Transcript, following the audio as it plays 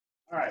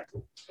All right,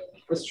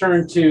 let's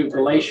turn to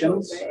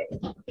Galatians.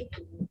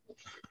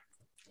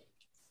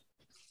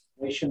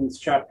 Galatians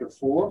chapter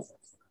 4,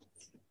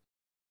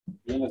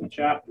 the end of the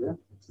chapter.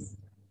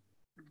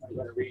 I'm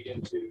going to read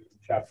into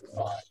chapter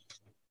 5.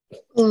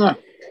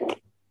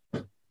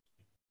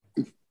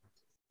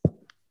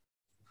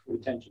 Pay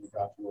attention to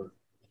God's word.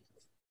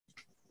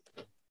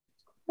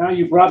 Now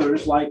you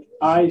brothers, like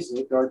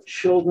Isaac, are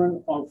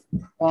children of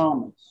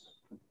promise.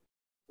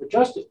 But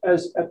just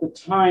as at the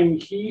time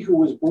he who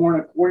was born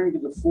according to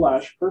the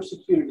flesh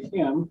persecuted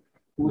him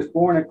who was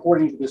born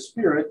according to the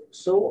Spirit,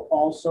 so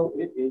also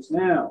it is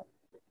now.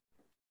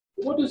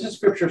 What does the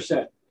scripture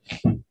say?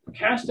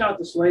 Cast out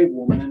the slave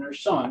woman and her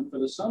son, for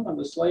the son of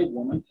the slave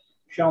woman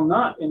shall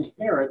not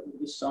inherit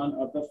with the son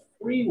of the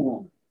free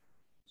woman.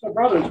 So,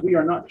 brothers, we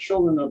are not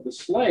children of the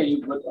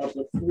slave, but of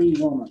the free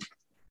woman.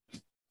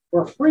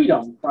 For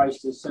freedom,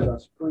 Christ has set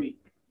us free.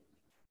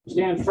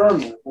 Stand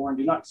firm, therefore, and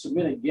do not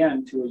submit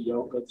again to a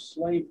yoke of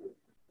slavery.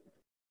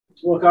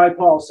 Look, I,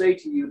 Paul, say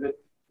to you that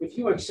if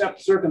you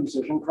accept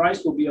circumcision,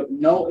 Christ will be of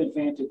no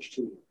advantage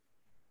to you.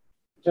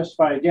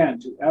 Testify again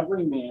to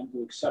every man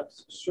who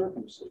accepts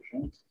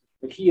circumcision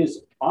that he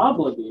is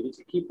obligated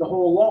to keep the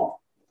whole law.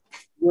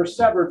 You are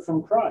severed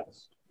from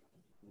Christ.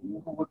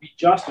 You would be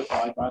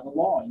justified by the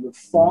law. You have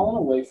fallen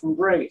away from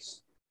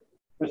grace.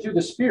 But through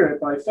the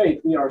Spirit, by faith,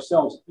 we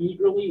ourselves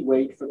eagerly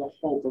wait for the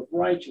hope of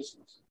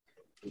righteousness.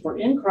 For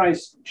in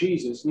Christ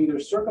Jesus, neither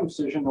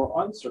circumcision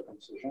nor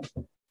uncircumcision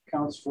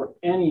counts for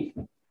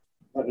anything,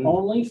 but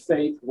only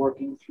faith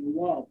working through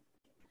love.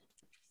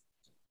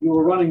 You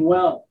are running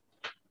well.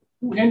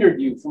 Who hindered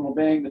you from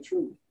obeying the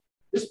truth?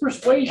 This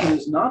persuasion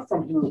is not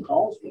from him who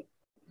calls you.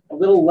 A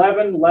little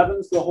leaven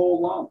leavens the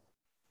whole lump.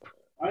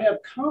 I have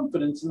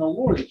confidence in the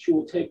Lord that you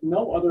will take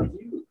no other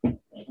view,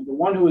 and the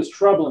one who is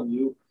troubling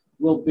you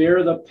will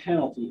bear the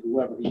penalty,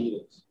 whoever he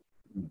is.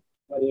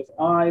 But if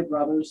I,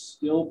 brothers,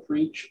 still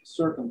preach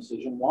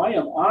circumcision, why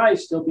am I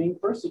still being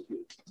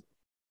persecuted?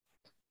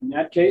 In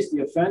that case,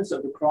 the offense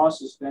of the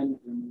cross has been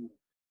removed.